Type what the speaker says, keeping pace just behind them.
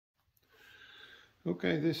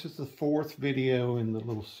Okay, this is the fourth video in the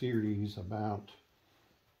little series about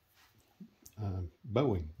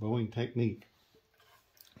bowing technique.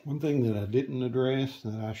 One thing that I didn't address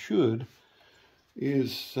that I should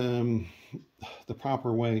is the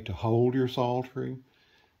proper way to hold your psaltery.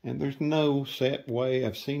 And there's no set way.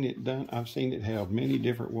 I've seen it done. I've seen it held many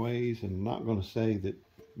different ways, and I'm not going to say that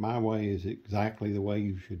my way is exactly the way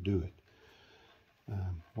you should do it.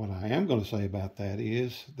 What I am going to say about that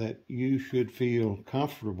is that you should feel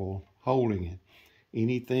comfortable holding it.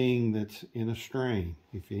 Anything that's in a strain,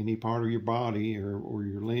 if any part of your body or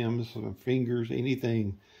your limbs or fingers,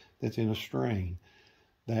 anything that's in a strain,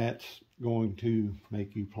 that's going to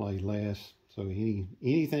make you play less. So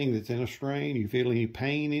anything that's in a strain, you feel any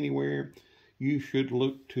pain anywhere, you should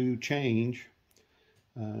look to change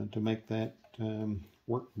to make that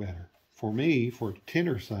work better. For me, for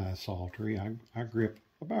tenor size psaltery, I grip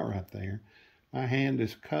about right there. My hand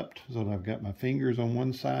is cupped so that I've got my fingers on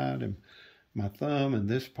one side and my thumb and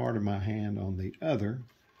this part of my hand on the other.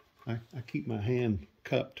 I keep my hand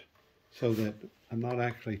cupped so that I'm not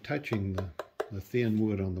actually touching the thin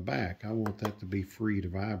wood on the back. I want that to be free to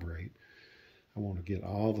vibrate. I want to get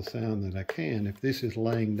all the sound that I can. If this is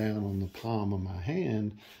laying down on the palm of my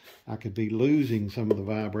hand, I could be losing some of the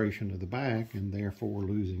vibration of the back and therefore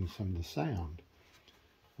losing some of the sound.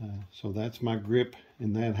 So that's my grip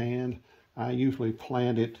in that hand. I usually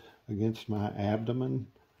plant it against my abdomen.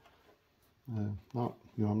 I'm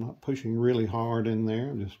not pushing really hard in there.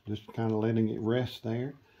 I'm just kind of letting it rest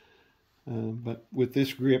there. But with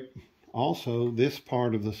this grip, also this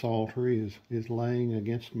part of the psaltery is laying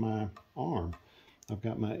against my arm. I've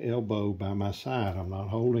got my elbow by my side. I'm not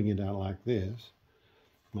holding it out like this.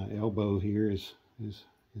 My elbow here is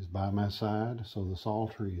by my side, so the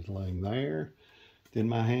psaltery is laying there. Then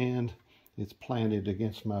my hand, it's planted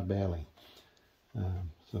against my belly.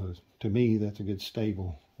 So to me, that's a good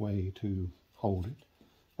stable way to hold it.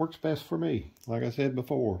 Works best for me. Like I said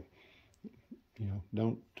before,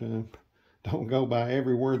 don't go by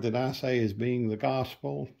every word that I say as being the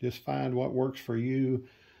gospel. Just find what works for you.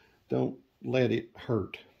 Don't let it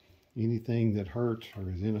hurt. Anything that hurts or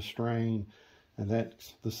is in a strain, and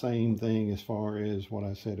that's the same thing as far as what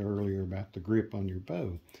I said earlier about the grip on your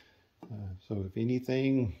bow. So if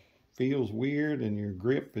anything feels weird and your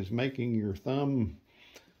grip is making your thumb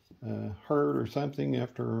hurt or something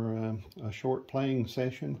after a short playing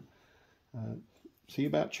session, see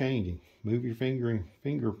about changing. Move your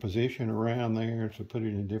finger position around there to put it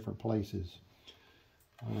in different places.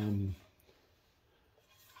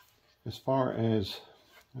 As far as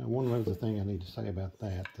one other thing I need to say about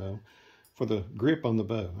that, though, for the grip on the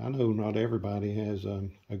bow, I know not everybody has a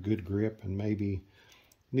good grip and maybe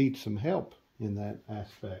needs some help in that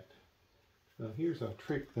aspect. So here's a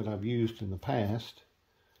trick that I've used in the past.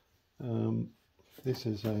 This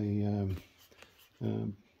is I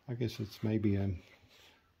guess it's maybe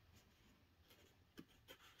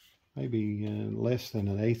less than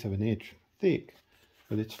 1/8 of an inch thick,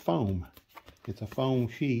 but it's foam. It's a foam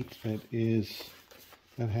sheet that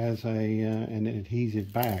has an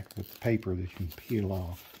adhesive back with paper that you can peel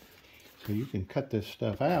off. So you can cut this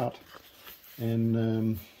stuff out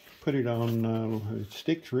and put it on. It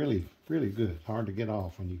sticks really good. Hard to get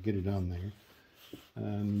off when you get it on there.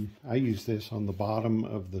 I use this on the bottom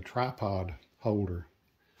of the tripod holder,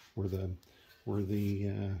 where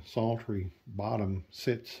the psaltery bottom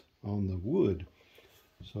sits on the wood,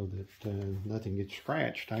 so that nothing gets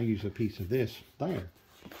scratched. I use a piece of this there.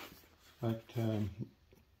 But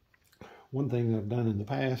one thing that I've done in the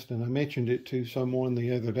past, and I mentioned it to someone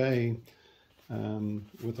the other day,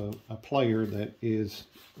 with a player that is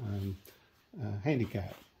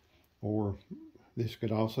handicapped, or this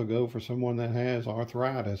could also go for someone that has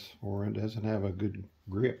arthritis or doesn't have a good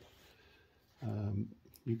grip.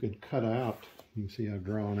 You could cut out, you can see I've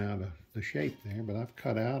drawn out the shape there, but I've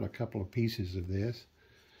cut out a couple of pieces of this.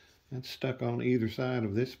 That's stuck on either side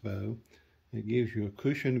of this bow. It gives you a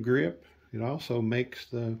cushioned grip. It also makes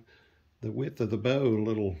the width of the bow a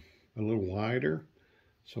little wider.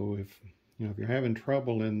 So if you're having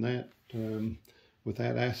trouble in that with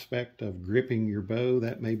that aspect of gripping your bow,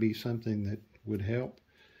 that may be something that would help.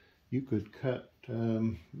 You could cut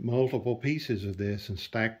multiple pieces of this and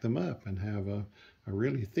stack them up and have a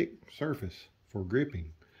really thick surface for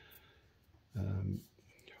gripping.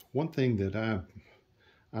 One thing that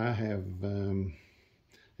I have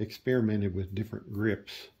experimented with different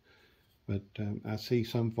grips, but I see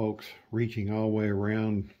some folks reaching all the way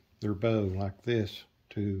around their bow like this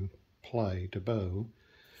to bow,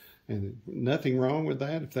 and nothing wrong with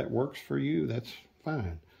that. If that works for you, that's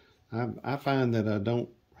fine. I find that I don't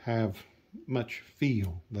have much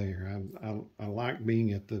feel there. I like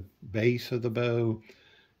being at the base of the bow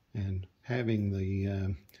and having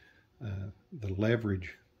the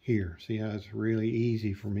leverage here. See how it's really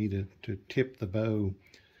easy for me to tip the bow.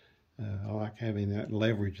 I like having that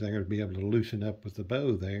leverage there to be able to loosen up with the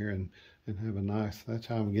bow there and have a nice, that's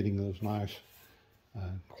how I'm getting those nice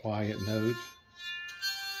quiet notes.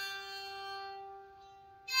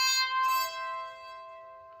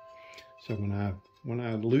 So when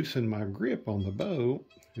I loosen my grip on the bow,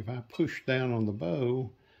 if I push down on the bow,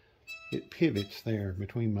 it pivots there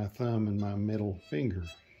between my thumb and my middle finger.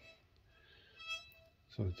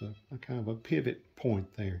 So it's a kind of a pivot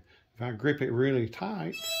point there. If I grip it really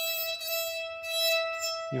tight,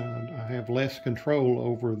 you know, I have less control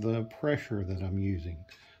over the pressure that I'm using.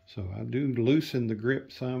 So I do loosen the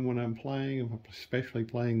grip some when I'm playing, especially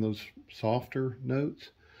playing those softer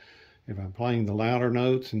notes. If I'm playing the louder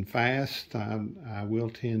notes and fast, I will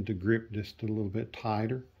tend to grip just a little bit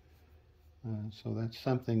tighter. So that's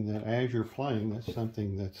something that as you're playing, that's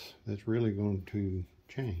something that's really going to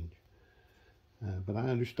change. But I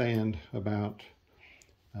understand about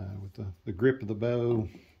with the grip of the bow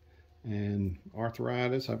and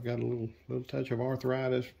arthritis. I've got a little touch of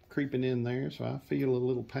arthritis creeping in there, so I feel a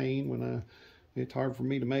little pain when it's hard for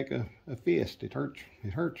me to make a fist. It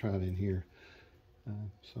hurts right in here.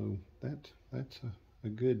 So that's a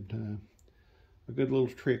good little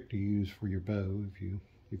trick to use for your bow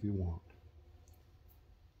if you want.